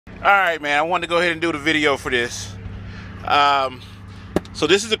Alright, man, I wanted to go ahead and do the video for this. So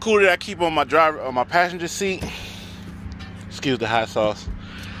this is the cooler that I keep on my passenger seat. Excuse the hot sauce.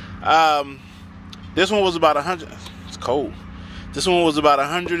 This one was about $100. It's cold. This one was about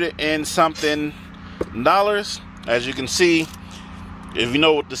 $100 and something. As you can see, if you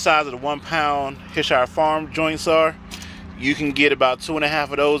know what the size of the 1 pound Hishire Farm joints are, you can get about 2.5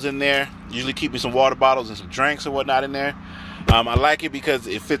 of those in there. Usually keep me some water bottles and some drinks or whatnot in there. I like it because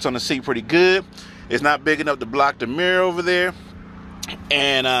it fits on the seat pretty good. It's not big enough to block the mirror over there,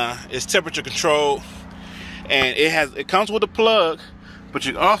 and it's temperature controlled. And it comes with a plug, but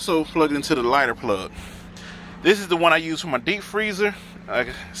you can also plug it into the lighter plug. This is the one I use for my deep freezer.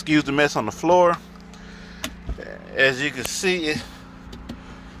 Excuse the mess on the floor. As you can see,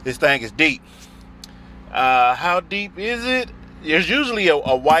 this thing is deep. How deep is it? There's usually a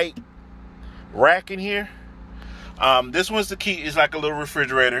white rack in here. This one's the key. It's like a little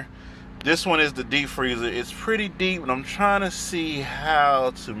refrigerator. This one is the deep freezer. It's pretty deep, and I'm trying to see how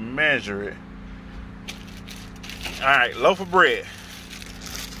to measure it. All right, loaf of bread.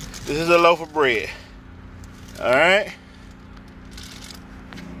 This is a loaf of bread. All right.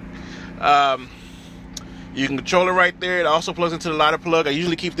 You can control it right there. It also plugs into the lighter plug. I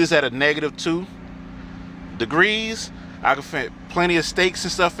usually keep this at a -2 degrees. I can fit plenty of steaks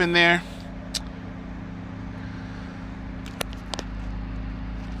and stuff in there.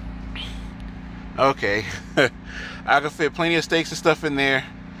 Okay. I can fit plenty of steaks and stuff in there.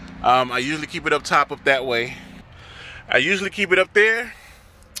 I usually keep it up top up that way. I usually keep it up there.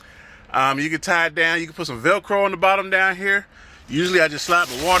 You can tie it down. You can put some Velcro on the bottom down here. Usually I just slide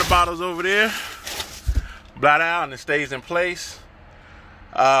the water bottles over there, blot out, and it stays in place.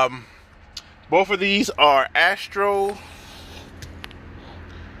 Both of these are astroais.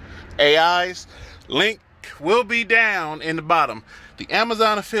 Link will be down in the bottom. The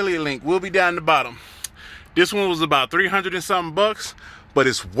Amazon affiliate link will be down in the bottom. This one was about 300 and something bucks, but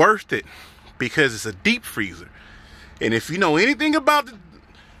it's worth it because it's a deep freezer. And if you know anything about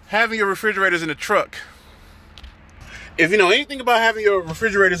having your refrigerators in the truck,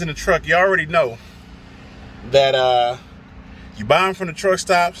 you already know that you buy them from the truck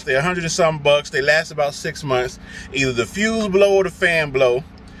stops. They're 100 and something bucks. They last about 6 months. Either the fuse blow or the fan blow.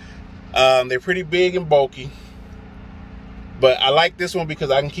 They're pretty big and bulky. But I like this one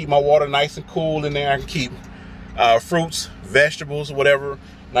because I can keep my water nice and cool in there. I can keep fruits, vegetables, whatever,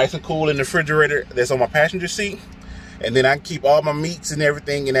 nice and cool in the refrigerator that's on my passenger seat. And then I can keep all my meats and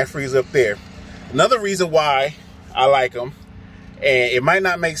everything in that freezer up there. Another reason why I like them, and it might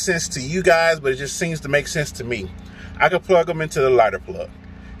not make sense to you guys, but it just seems to make sense to me. I can plug them into the lighter plug.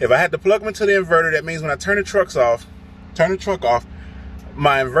 If I had to plug them into the inverter, that means when I turn the truck off,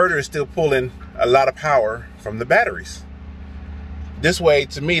 my inverter is still pulling a lot of power from the batteries. This way,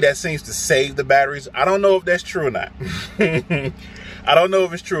 to me, that seems to save the batteries. I don't know if that's true or not. I don't know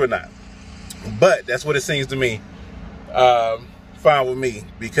if it's true or not. But that's what it seems to me. Fine with me.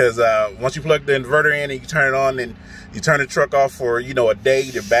 Because once you plug the inverter in and you turn it on and you turn the truck off for, a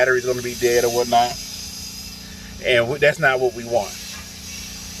day, the battery's going to be dead or whatnot. And that's not what we want.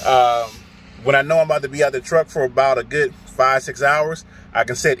 When I know I'm about to be out the truck for about a good 5-6 hours, I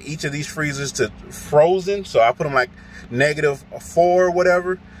can set each of these freezers to frozen. So I put them like -4 or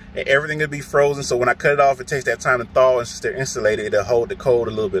whatever, and everything will be frozen. So when I cut it off, it takes that time to thaw, and since they're insulated, it'll hold the cold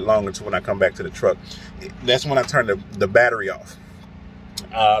a little bit longer until when I come back to the truck. That's when I turn the battery off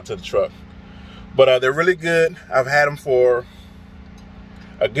to the truck. But they're really good. I've had them for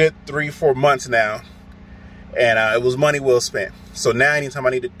a good 3-4 months now, and it was money well spent. So now anytime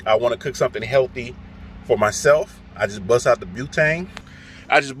I want to cook something healthy for myself, I just bust out the butane.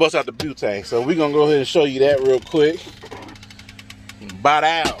 So we're gonna go ahead and show you that real quick. Bot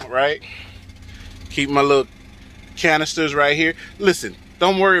out, right? Keep my little canisters right here. Listen,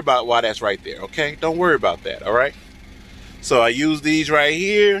 don't worry about why that's right there, okay? Don't worry about that, all right? So I use these right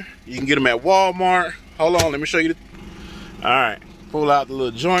here. You can get them at Walmart. Hold on, let me show you. All right, pull out the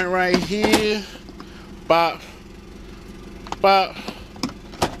little joint right here. Bop, bop.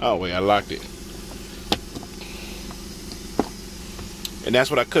 Oh wait, I locked it. And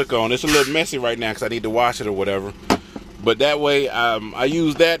that's what I cook on. It's a little messy right now because I need to wash it or whatever. But that way, I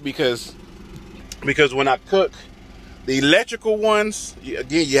use that because when I cook, the electrical ones,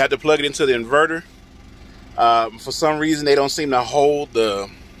 again, you have to plug it into the inverter. For some reason, they don't seem to hold the,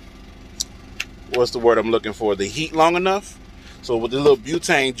 what's the word I'm looking for, the heat long enough. So with the little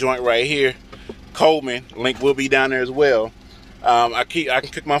butane joint right here, Coleman, link will be down there as well. I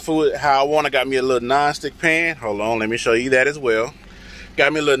can cook my food how I want. I got me a little non-stick pan. Hold on, let me show you that as well.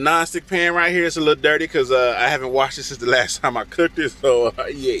 Got me a little non-stick pan right here. It's a little dirty because I haven't washed it since the last time I cooked it. So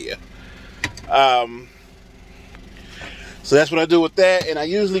yeah. So that's what I do with that, and I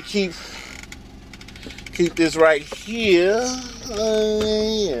usually keep this right here.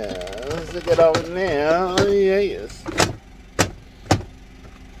 Yeah, let's look at over now. Yes.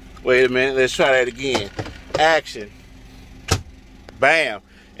 Wait a minute. Let's try that again. Action. Bam.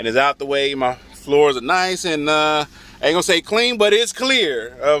 And it's out the way. My floors are nice and I ain't gonna say clean, but it's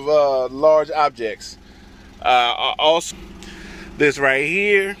clear of large objects. Also, this right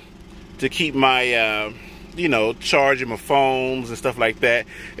here to keep my you know, charging my phones and stuff like that.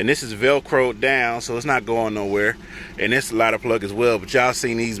 And this is velcroed down, so it's not going nowhere. And it's a lighter plug as well, but y'all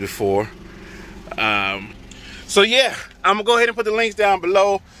seen these before. So yeah, I'm gonna go ahead and put the links down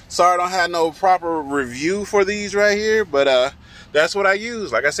below. Sorry I don't have no proper review for these right here, but that's what I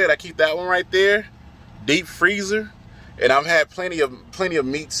use. Like I said, I keep that one right there, deep freezer. And I've had plenty of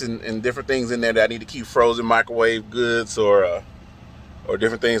meats and different things in there that I need to keep frozen, microwave goods or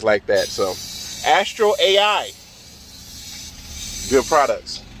different things like that. So astroai, good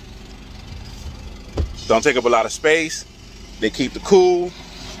products. Don't take up a lot of space. They keep the cool,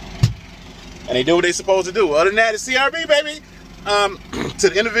 and they do what they're supposed to do. Other than that, it's CRB, baby. To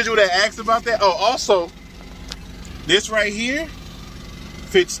the individual that asked about that. Oh, also, this right here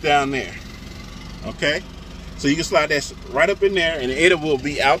fits down there. Okay, so you can slide that right up in there, and it will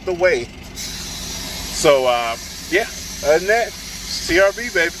be out the way. So yeah. Other than that,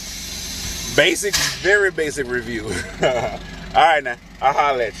 CRB, baby. Basic, very basic review. All right, now. I'll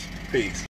holler at you. Peace.